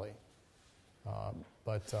Silicon Valley.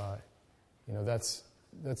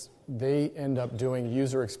 They end up doing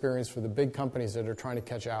user experience for the big companies that are trying to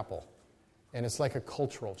catch Apple. And it's like a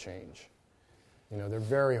cultural change. They're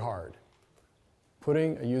very hard.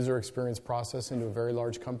 Putting a user experience process into a very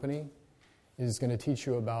large company is going to teach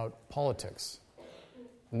you about politics,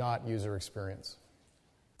 not user experience.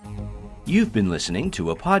 You've been listening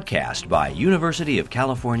to a podcast by University of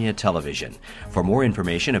California Television. For more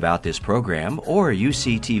information about this program or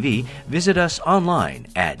UCTV, visit us online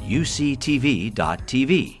at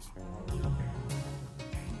uctv.tv.